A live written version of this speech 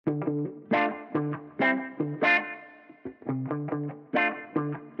Welcome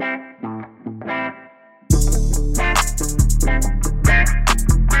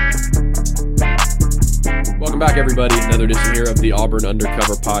back, everybody. Another edition here of the Auburn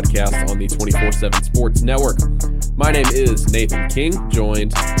Undercover podcast on the 24/7 Sports Network. My name is Nathan King,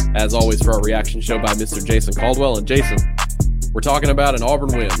 joined, as always, for our reaction show by Mr. Jason Caldwell. And Jason, we're talking about an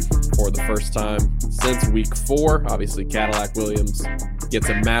Auburn win for the first time since week 4. Obviously, Cadillac Williams gets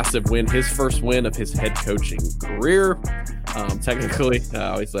a massive win, his first win of his head coaching career. Technically,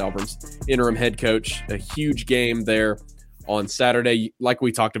 obviously, Auburn's interim head coach. A huge game there on Saturday. Like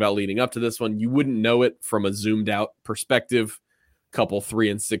we talked about leading up to this one, you wouldn't know it from a zoomed out perspective. Couple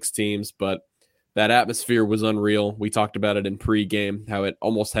 3-6 teams, but that atmosphere was unreal. We talked about it in pregame, how it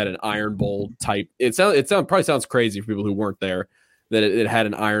almost had an Iron Bowl type. It probably sounds crazy for people who weren't there, that it had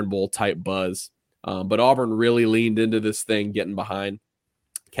an Iron Bowl type buzz. But Auburn really leaned into this thing, getting behind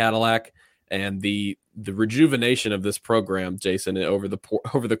Cadillac, and the rejuvenation of this program, Jason, over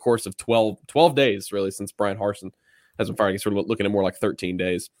the course of 12 days, really, since Brian Harsin has been fired. Sort of looking at more like 13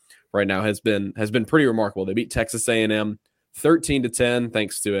 days right now, has been pretty remarkable. They beat Texas A&M 13-10,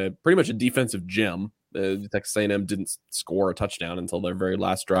 thanks to pretty much a defensive gem. Texas A&M didn't score a touchdown until their very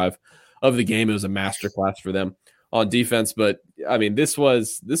last drive of the game. It was a masterclass for them on defense. But I mean, this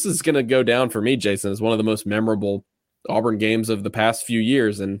is going to go down for me, Jason, as one of the most memorable Auburn games of the past few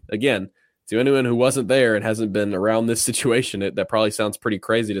years. And again, to anyone who wasn't there and hasn't been around this situation, that probably sounds pretty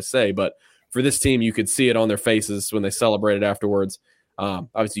crazy to say, but for this team, you could see it on their faces when they celebrated afterwards.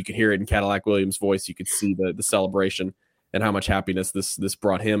 Obviously, you could hear it in Cadillac Williams' voice. You could see the celebration and how much happiness this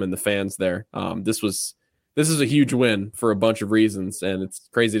brought him and the fans there. This is a huge win for a bunch of reasons, and it's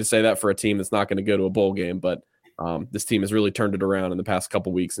crazy to say that for a team that's not going to go to a bowl game, but this team has really turned it around in the past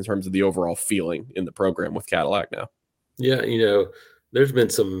couple weeks in terms of the overall feeling in the program with Cadillac now. Yeah, there's been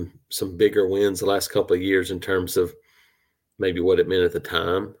some bigger wins the last couple of years in terms of maybe what it meant at the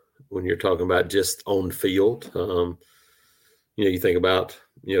time when you're talking about just on field. You think about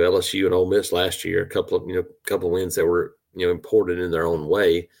LSU and Ole Miss last year, a couple of wins that were important in their own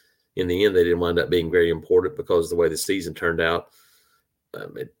way. In the end, they didn't wind up being very important because of the way the season turned out.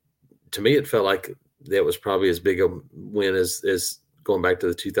 To me, it felt like that was probably as big a win as going back to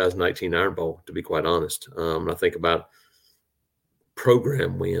the 2019 Iron Bowl, to be quite honest. I think about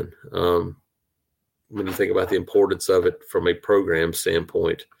program win. When you think about the importance of it from a program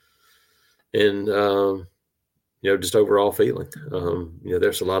standpoint, and just overall feeling,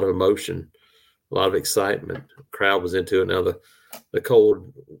 there's a lot of emotion, a lot of excitement. The crowd was into it. Now the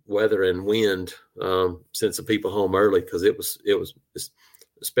cold weather and wind sent some people home early because it was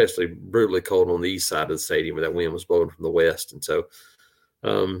especially brutally cold on the east side of the stadium where that wind was blowing from the west, and so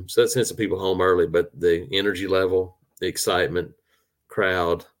that sent some people home early. But the energy level, the excitement,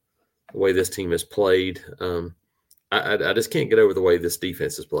 crowd, the way this team has played. I just can't get over the way this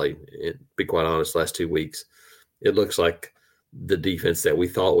defense has played. To be quite honest, last 2 weeks, it looks like the defense that we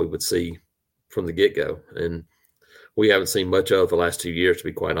thought we would see from the get-go. And we haven't seen much of the last 2 years, to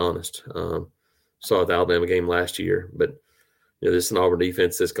be quite honest. Saw the Alabama game last year, but this is an Auburn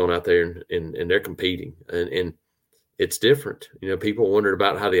defense that's gone out there and they're competing. And it's different. People wondered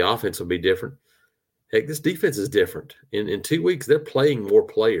about how the offense would be different. Heck, this defense is different. In 2 weeks, they're playing more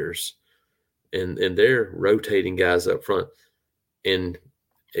players. And they're rotating guys up front. And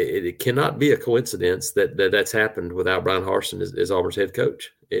it cannot be a coincidence that's happened without Brian Harsin as Auburn's head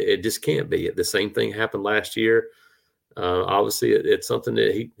coach. It just can't be. The same thing happened last year. Obviously, it's something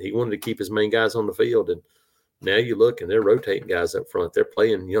that he wanted to keep his main guys on the field. And now you look, and they're rotating guys up front. They're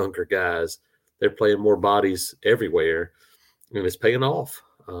playing younger guys. They're playing more bodies everywhere. And it's paying off.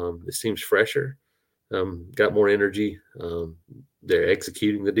 It seems fresher, got more energy. They're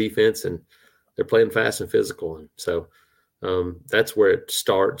executing the defense, and they're playing fast and physical. And so that's where it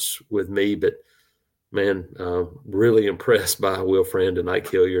starts with me. But, man, really impressed by Will Friend and Ike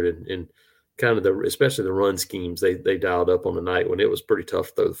Hilliard and kind of especially the run schemes they dialed up on the night when it was pretty tough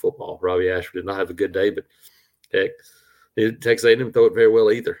to throw the football. Robbie Ashford did not have a good day, but heck, Texas A&M didn't throw it very well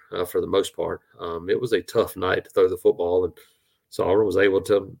either for the most part. It was a tough night to throw the football, and so Auburn was able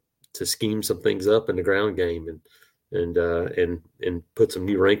to scheme some things up in the ground game and put some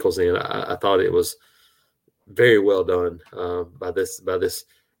new wrinkles in. I thought it was very well done by this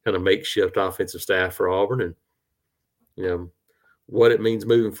kind of makeshift offensive staff for Auburn, and what it means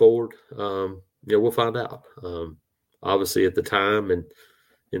moving forward. We'll find out. Obviously, at the time and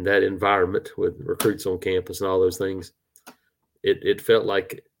in that environment with recruits on campus and all those things, it felt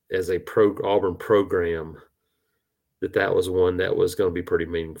like as a Auburn program that was one that was going to be pretty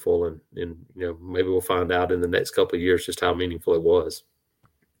meaningful. And maybe we'll find out in the next couple of years just how meaningful it was.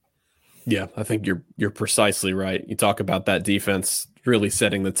 Yeah, I think you're precisely right. You talk about that defense really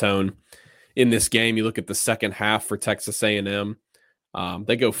setting the tone in this game. You look at the second half for Texas A&M.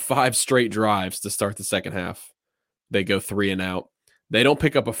 They go 5 straight drives to start the second half. They go 3 and out. They don't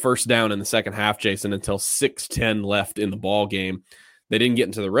pick up a first down in the second half, Jason, until 6:10 left in the ball game. They didn't get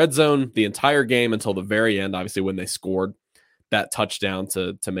into the red zone the entire game until the very end, obviously, when they scored that touchdown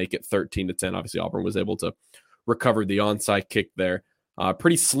to make it 13-10. Obviously, Auburn was able to recover the onside kick there.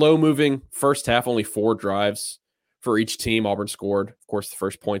 Pretty slow moving first half, only 4 drives for each team. Auburn scored, of course, the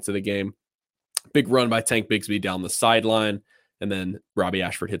first points of the game. Big run by Tank Bigsby down the sideline. And then Robbie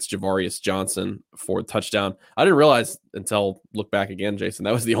Ashford hits Javarius Johnson for a touchdown. I didn't realize until look back again, Jason,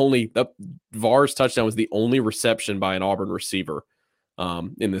 that VAR's touchdown was the only reception by an Auburn receiver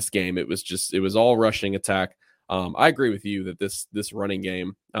in this game. It was all rushing attack. I agree with you that this running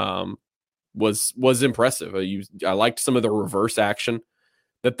game was impressive. I liked some of the reverse action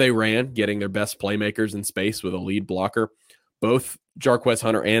that they ran, getting their best playmakers in space with a lead blocker. Both Jarquez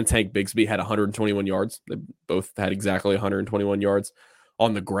Hunter and Tank Bigsby had 121 yards. They both had exactly 121 yards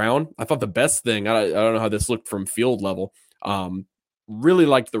on the ground. I thought the best thing, I don't know how this looked from field level, really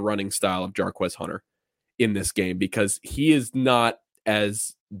liked the running style of Jarquez Hunter in this game because he is not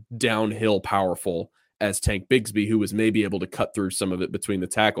as downhill powerful as Tank Bigsby, who was maybe able to cut through some of it between the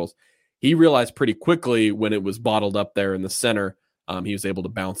tackles. He realized pretty quickly when it was bottled up there in the center, he was able to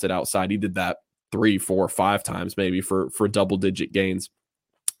bounce it outside. He did that 3, 4, 5 times maybe for double-digit gains.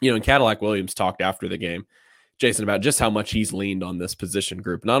 And Cadillac Williams talked after the game, Jason, about just how much he's leaned on this position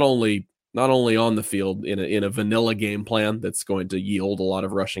group, not only on the field in a vanilla game plan that's going to yield a lot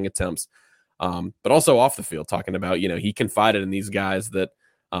of rushing attempts, but also off the field, talking about, he confided in these guys that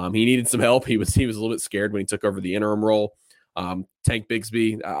he needed some help. He was a little bit scared when he took over the interim role. Tank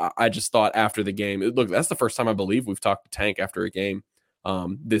Bigsby, I just thought after the game, look, that's the first time I believe we've talked to Tank after a game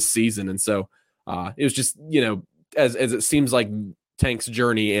this season. And so it was just, as it seems like Tank's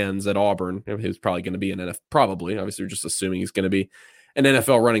journey ends at Auburn, he was probably going to be an NFL, probably, obviously we're just assuming he's going to be an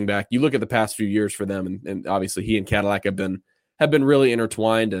NFL running back. You look at the past few years for them, and obviously he and Cadillac have been really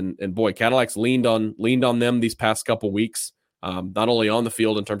intertwined, and boy, Cadillac's leaned on them these past couple weeks, not only on the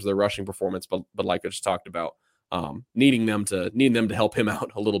field in terms of their rushing performance, but like I just talked about, needing them to help him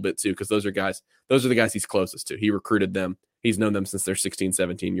out a little bit too, because those are the guys he's closest to. He recruited them. He's known them since they're 16,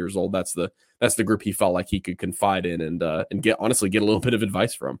 17 years old. That's the group he felt like he could confide in and get a little bit of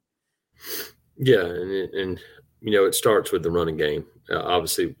advice from. Yeah, and it starts with the running game.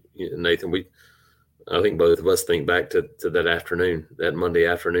 Obviously, Nathan, I think both of us think back to that Monday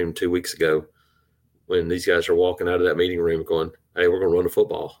afternoon 2 weeks ago, when these guys are walking out of that meeting room going, "Hey, we're going to run the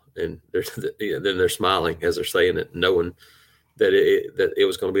football," and then they're smiling as they're saying it, knowing that it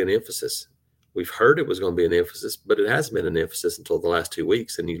was going to be an emphasis. We've heard it was going to be an emphasis, but it hasn't been an emphasis until the last 2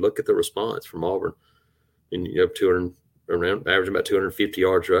 weeks. And you look at the response from Auburn, and averaging about 250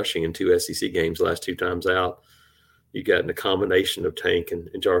 yards rushing in 2 SEC games the last 2 times out. You got a combination of Tank and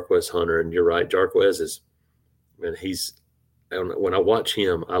Jarquez Hunter, and you're right, Jarquez is, man, when I watch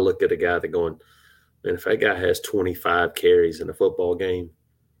him, I look at a guy that going, man, if that guy has 25 carries in a football game,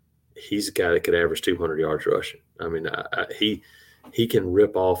 he's a guy that could average 200 yards rushing. I mean, he can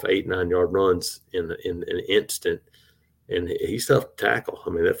rip off 8-9 yard runs in an instant, and he's tough to tackle. I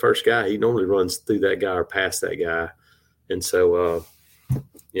mean, that first guy, he normally runs through that guy or past that guy. And so,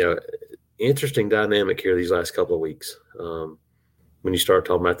 interesting dynamic here these last couple of weeks. When you start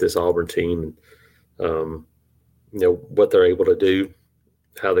talking about this Auburn team, and, what they're able to do,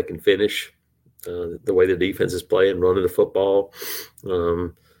 how they can finish, the way the defense is playing, running the football.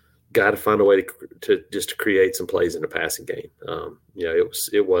 Got to find a way to create some plays in the passing game.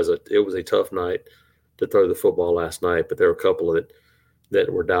 It was a tough night to throw the football last night, but there were a couple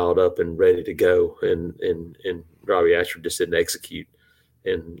that were dialed up and ready to go, and Robbie Ashford just didn't execute.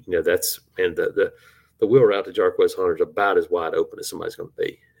 And the wheel route to Jarquez Hunter is about as wide open as somebody's going to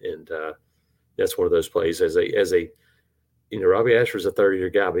be, and that's one of those plays. Robbie Ashford's a 30-year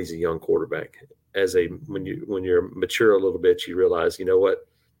guy, but he's a young quarterback. When you're mature a little bit, you realize, what.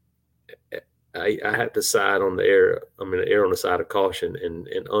 I have to side on the air. I'm going to err on the side of caution and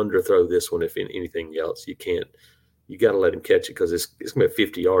underthrow this one. If anything else, you got to let him catch it, because it's going to be a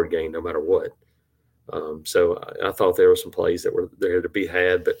 50-yard gain no matter what. So I thought there were some plays that were there to be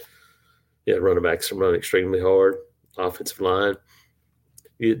had, but running backs run extremely hard. Offensive line,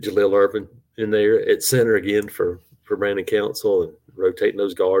 you get Jaleel Irvin in there at center again for Brandon Council, and rotating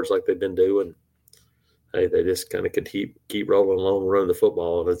those guards like they've been doing. Hey, they just kind of could keep rolling along, running the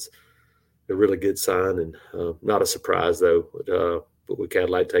football, and it's a really good sign, and not a surprise though. But with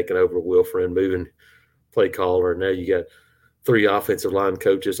Cadillac taking over, Will Friend moving play caller, and now you got 3 offensive line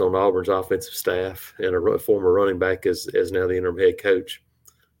coaches on Auburn's offensive staff and a former running back as now the interim head coach.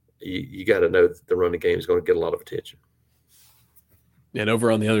 You got to know that the running game is going to get a lot of attention. And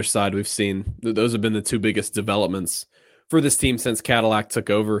over on the other side, we've seen those have been the two biggest developments for this team since Cadillac took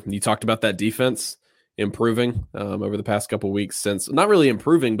over. You talked about that defense improving over the past couple of weeks, since not really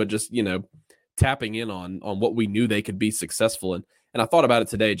improving, but just, tapping in on what we knew they could be successful in. And I thought about it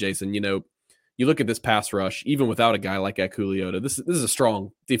today, Jason. You look at this pass rush, even without a guy like Akuliota, this is a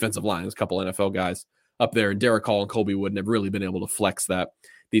strong defensive line. There's a couple NFL guys up there, and Derek Hall and Colby Wooden have really been able to flex that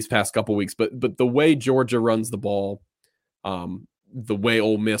these past couple of weeks. But the way Georgia runs the ball, the way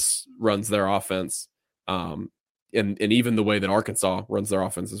Ole Miss runs their offense, and even the way that Arkansas runs their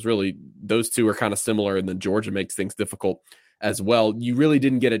offense is really, those two are kind of similar, and then Georgia makes things difficult as well. You really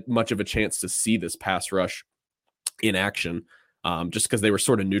didn't get much of a chance to see this pass rush in action, just because they were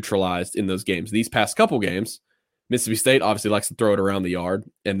sort of neutralized in those games. These past couple games, Mississippi State obviously likes to throw it around the yard,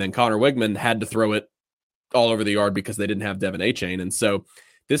 and then Connor Wegman had to throw it all over the yard because they didn't have Devin Achane. And so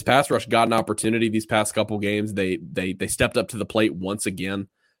this pass rush got an opportunity these past couple games. They stepped up to the plate once again.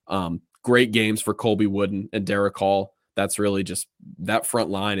 Great games for Colby Wooden and Derek Hall. That's really just, that front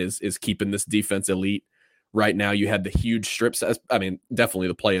line is keeping this defense elite. Right now, you had the huge strip sack. I mean, definitely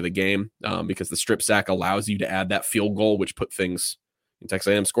the play of the game, because the strip sack allows you to add that field goal, which put things,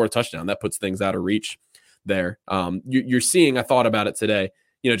 Texas A&M scored a touchdown. That puts things out of reach there. You're seeing, I thought about it today.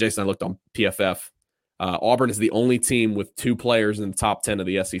 Jason, I looked on PFF. Auburn is the only team with 2 players in the top 10 of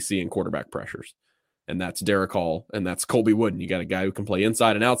the SEC in quarterback pressures. And that's Derek Hall and that's Colby Wooden. You got a guy who can play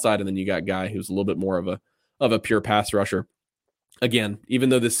inside and outside, and then you got a guy who's a little bit more of a pure pass rusher. Again, even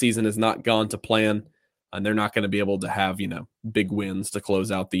though this season has not gone to plan, and they're not going to be able to have, big wins to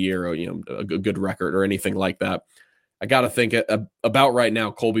close out the year, or, a good record or anything like that, I got to think about right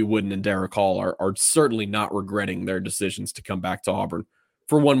now, Colby Wooden and Derek Hall are certainly not regretting their decisions to come back to Auburn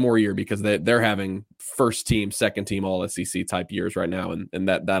for one more year, because they're having first team, second team, all SEC type years right now. And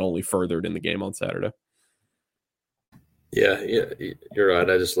that only furthered in the game on Saturday. Yeah, you're right.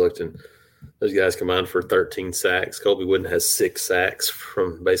 I just looked, and those guys combined for 13 sacks. Colby Wooden has 6 sacks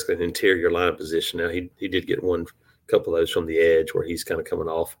from basically an interior line position. Now, he did get a couple of those from the edge where he's kind of coming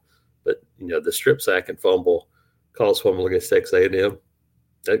off. But, the strip sack and fumble, calls fumble against Texas A&M,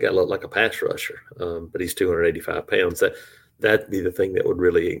 that guy looked like a pass rusher, but he's 285 pounds. That'd be the thing that would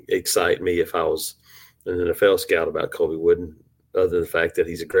really excite me if I was an NFL scout about Colby Wooden, other than the fact that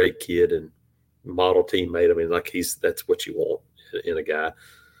he's a great kid and model teammate. I mean, that's what you want in a guy.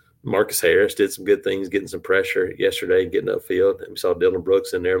 Marcus Harris did some good things, getting some pressure yesterday, getting upfield. And we saw Dylan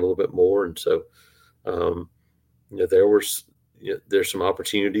Brooks in there a little bit more. And so, there's some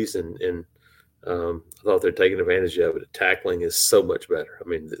opportunities, and I thought they're taking advantage of it. Tackling is so much better. I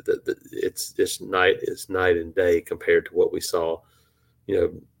mean, it's night and day compared to what we saw,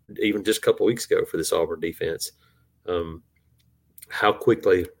 even just a couple of weeks ago for this Auburn defense. How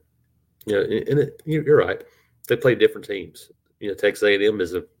quickly, you're right. They play different teams. Texas A&M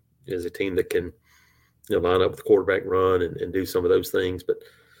is a team that can, line up with the quarterback run and do some of those things. But,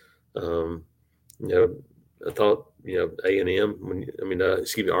 I thought, A&M,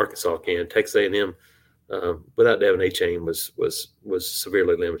 Arkansas can. Texas A&M, without Devin Achane was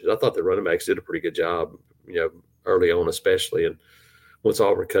severely limited. I thought the running backs did a pretty good job, early on especially. And once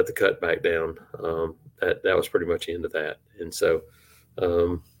Auburn cut the cutback down, that was pretty much the end of that. And so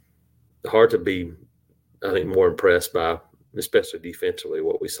hard to be, I think, more impressed by, especially defensively,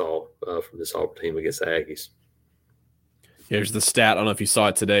 what we saw from this Auburn team against the Aggies. Here's the stat. I don't know if you saw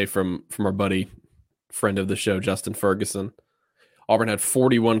it today from our buddy, friend of the show, Justin Ferguson. Auburn had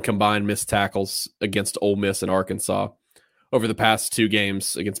 41 combined missed tackles against Ole Miss and Arkansas. Over the past 2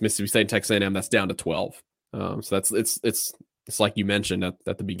 games against Mississippi State and Texas A&M, that's down to 12. So it's like you mentioned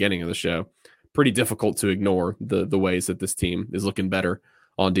at the beginning of the show, pretty difficult to ignore the ways that this team is looking better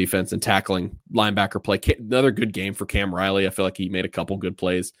on defense and tackling. Linebacker play, another good game for Cam Riley. I feel like he made a couple good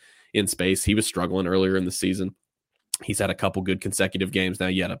plays in space. He was struggling earlier in the season. He's had a couple good consecutive games now.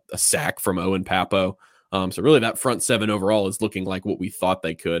 You had a sack from Owen Papo. So really that front 7 overall is looking like what we thought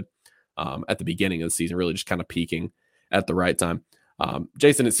they could at the beginning of the season, really just kind of peaking at the right time.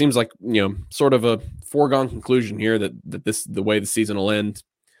 Jason, it seems like, sort of a foregone conclusion here that the way the season will end,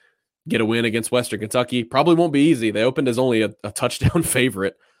 get a win against Western Kentucky. Probably won't be easy. They opened as only a touchdown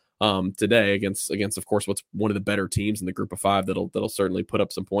favorite today against, of course, what's one of the better teams in the group of 5 that'll certainly put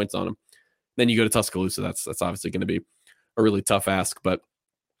up some points on them. Then you go to Tuscaloosa. That's obviously going to be a really tough ask. But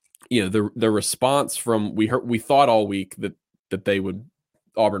the response from we thought all week that they would,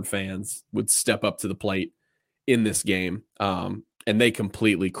 Auburn fans would step up to the plate in this game, and they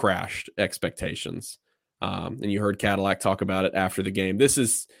completely crashed expectations. And you heard Cadillac talk about it after the game. This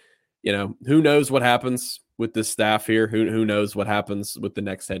is, who knows what happens with this staff here? Who knows what happens with the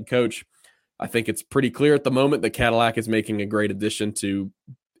next head coach? I think it's pretty clear at the moment that Cadillac is making a great addition to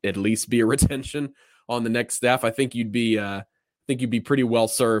at least be a retention on the next staff. I think you'd be pretty well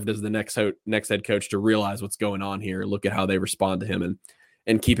served as the next head coach to realize what's going on here, look at how they respond to him,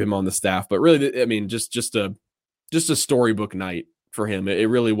 and keep him on the staff. But really, I mean, just a storybook night for him. It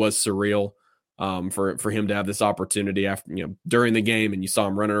really was surreal for him to have this opportunity after, during the game, and you saw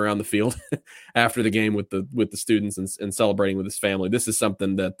him running around the field after the game with the students and celebrating with his family. This is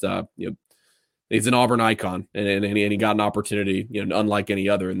something that he's an Auburn icon, and he got an opportunity, unlike any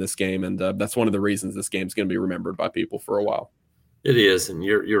other in this game, and that's one of the reasons this game's going to be remembered by people for a while. It is, and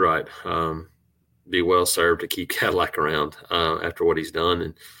you're right. Be well served to keep Cadillac around after what he's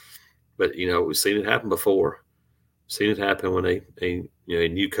done, but we've seen it happen before. Seen it happen when a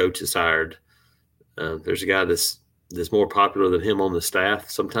new coach is hired. There's a guy that's more popular than him on the staff.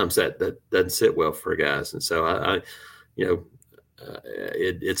 Sometimes that doesn't sit well for guys, and so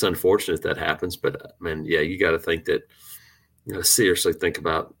it's unfortunate that happens. But man, yeah, you got to think that seriously think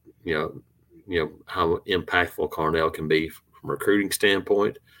about how impactful Carnell can be from a recruiting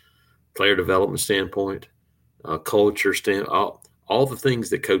standpoint, player development standpoint, culture standpoint, all the things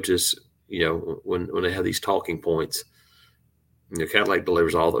that coaches when they have these talking points. Cadillac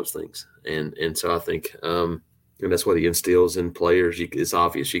delivers all those things, and so I think, and that's what he instills in players. It's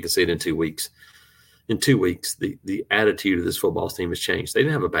obvious. You can see it in 2 weeks. In 2 weeks, the attitude of this football team has changed. They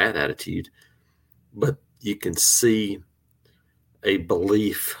didn't have a bad attitude, but you can see a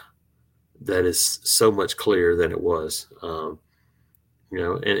belief that is so much clearer than it was. And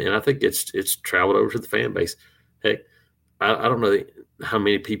I think it's traveled over to the fan base. Heck, I don't know how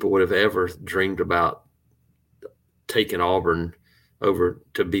many people would have ever dreamed about taking Auburn over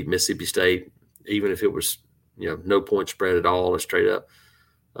to beat Mississippi State, even if it was, no point spread at all or straight up.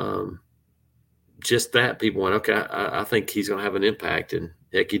 Just that people went, okay, I think he's going to have an impact. And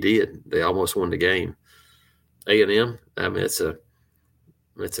heck, he did. They almost won the game. A&M, I mean, it's a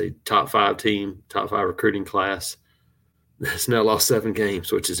top 5 team, top 5 recruiting class that's now lost 7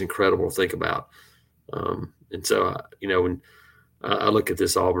 games, which is incredible to think about. And so, when I look at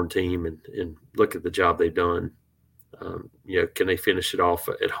this Auburn team and look at the job they've done, can they finish it off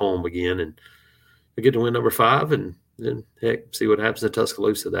at home again and get to win number 5 and then heck, see what happens in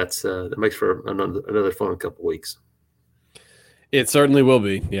Tuscaloosa. That makes for another fun couple weeks. It certainly will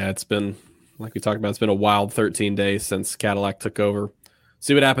be. Yeah, it's been, like we talked about, it's been a wild 13 days since Cadillac took over.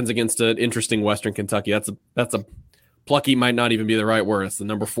 See what happens against an interesting Western Kentucky. That's a plucky might not even be the right word. It's the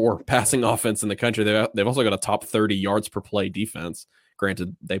number 4 passing offense in the country. They've also got a top 30 yards per play defense.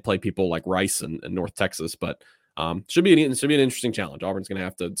 Granted, they play people like Rice and North Texas, but should be an interesting challenge. Auburn's going to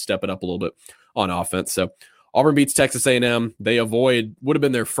have to step it up a little bit on offense. So Auburn beats Texas A&M. They would have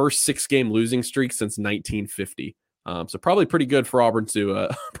been their first 6-game losing streak since 1950. So probably pretty good for Auburn to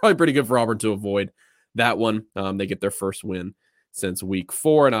avoid that one. They get their first win since week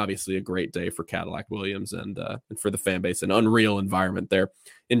 4, and obviously a great day for Cadillac Williams and for the fan base. An unreal environment there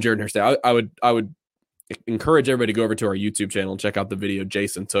in Jordan-Hare State. I would encourage everybody to go over to our YouTube channel and check out the video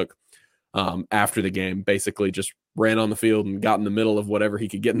Jason took after the game. Basically just ran on the field and got in the middle of whatever he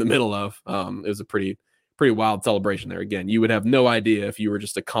could get in the middle of. It was a pretty wild celebration there. Again, you would have no idea if you were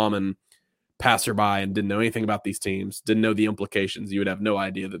just a common passerby and didn't know anything about these teams, didn't know the implications. You would have no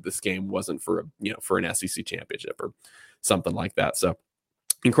idea that this game wasn't for an SEC championship or something like that. So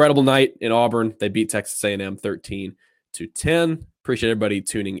incredible night in Auburn. They beat Texas A&M 13-10. Appreciate everybody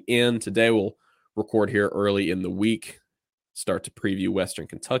tuning in. Today we'll record here early in the week, start to preview Western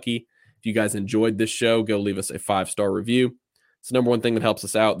Kentucky. If you guys enjoyed this show, go leave us a 5-star review. It's the number one thing that helps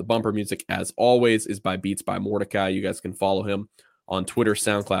us out. The bumper music, as always, is by Beats by Mordecai. You guys can follow him on Twitter,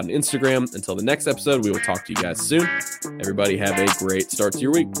 SoundCloud, and Instagram. Until the next episode, we will talk to you guys soon. Everybody have a great start to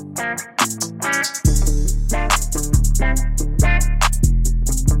your week.